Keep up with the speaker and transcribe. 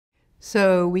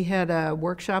So we had a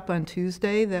workshop on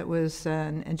Tuesday that was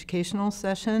an educational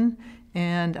session,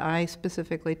 and I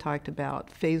specifically talked about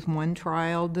phase 1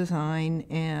 trial design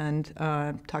and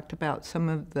talked about some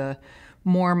of the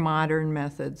more modern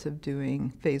methods of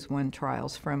doing phase 1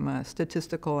 trials from a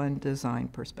statistical and design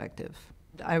perspective.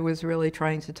 I was really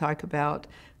trying to talk about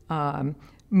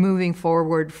moving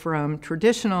forward from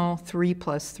traditional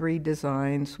 3+3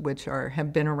 designs, which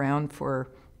have been around for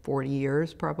 40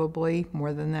 years, probably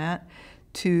more than that,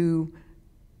 to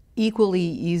equally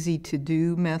easy to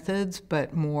do methods,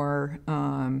 but more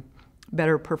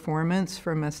better performance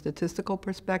from a statistical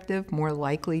perspective, more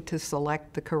likely to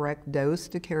select the correct dose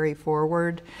to carry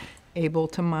forward, able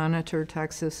to monitor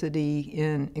toxicity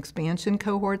in expansion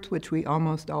cohorts, which we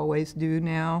almost always do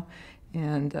now,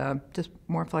 and just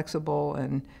more flexible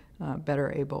and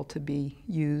better able to be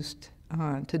used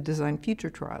to design future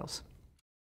trials.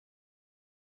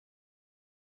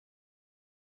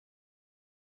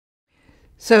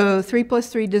 So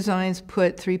 3+3 designs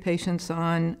put 3 patients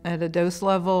on at a dose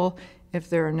level. If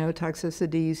there are no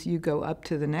toxicities, you go up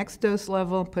to the next dose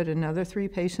level, put another 3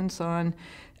 patients on.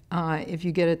 If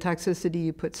you get a toxicity,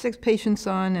 you put 6 patients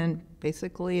on, and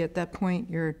basically at that point,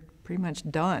 you're pretty much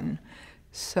done.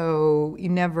 So you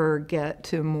never get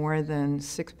to more than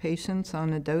 6 patients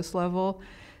on a dose level.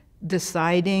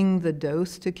 Deciding the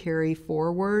dose to carry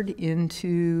forward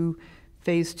into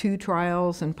phase 2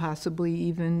 trials and possibly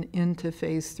even into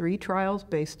phase 3 trials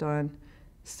based on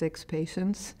 6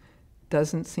 patients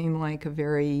doesn't seem like a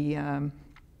very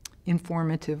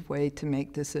informative way to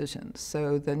make decisions.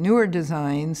 So the newer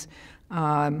designs,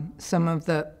 some of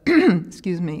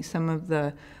the some of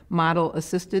the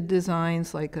model-assisted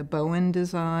designs like a Bowen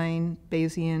design,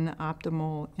 Bayesian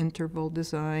optimal interval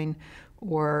design,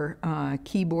 or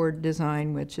keyboard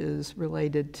design, which is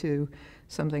related to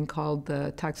something called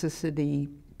the toxicity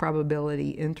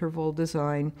probability interval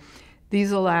design.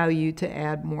 These allow you to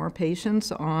add more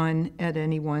patients on at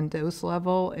any one dose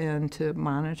level and to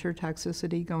monitor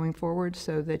toxicity going forward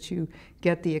so that you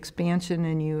get the expansion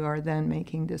and you are then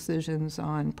making decisions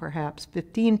on perhaps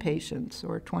 15 patients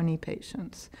or 20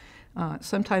 patients.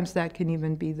 Sometimes that can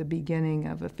even be the beginning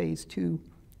of a phase 2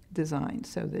 design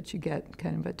so that you get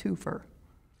kind of a twofer.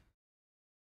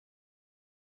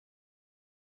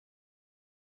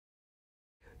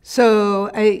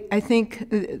 So I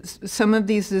think some of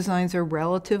these designs are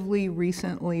relatively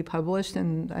recently published,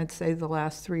 and I'd say the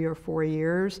last 3 or 4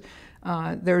 years.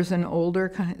 There's an older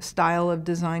kind of style of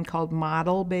design called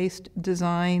model-based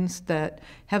designs that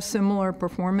have similar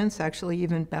performance, actually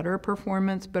even better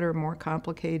performance, but are more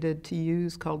complicated to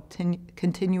use, called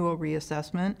continual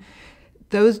reassessment.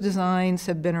 Those designs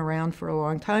have been around for a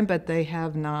long time, but they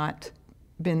have not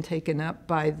been taken up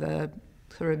by the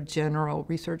sort of general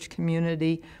research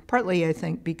community, partly I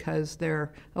think because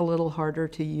they're a little harder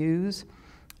to use.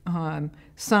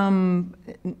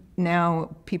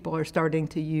 Now people are starting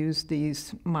to use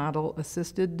these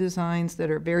model-assisted designs that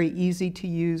are very easy to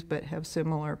use but have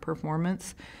similar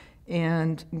performance,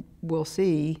 and we'll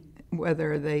see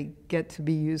whether they get to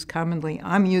be used commonly.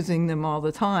 I'm using them all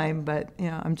the time, but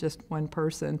I'm just one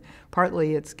person.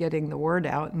 Partly it's getting the word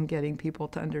out and getting people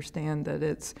to understand that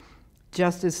it's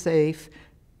just as safe,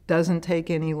 doesn't take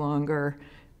any longer,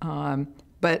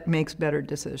 but makes better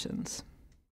decisions.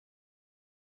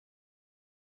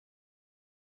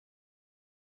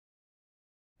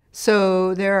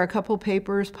 So there are a couple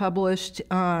papers published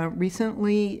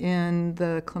recently in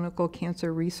the Clinical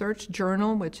Cancer Research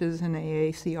Journal, which is an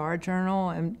AACR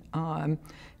journal, and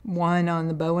one on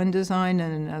the Bowen design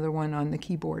and another one on the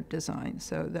keyboard design.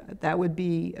 So that would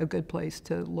be a good place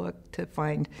to look to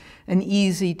find an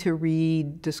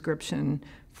easy-to-read description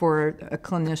for a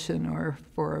clinician or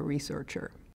for a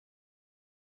researcher.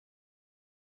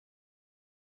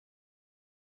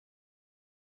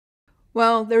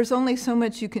 Well, there's only so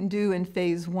much you can do in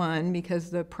phase 1 because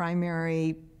the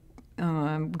primary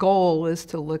goal is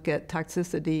to look at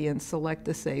toxicity and select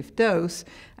a safe dose.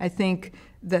 I think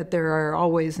that there are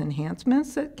always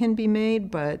enhancements that can be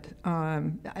made, but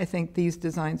I think these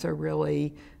designs are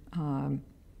really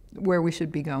where we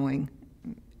should be going,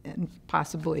 and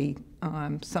possibly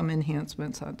some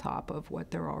enhancements on top of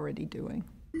what they're already doing.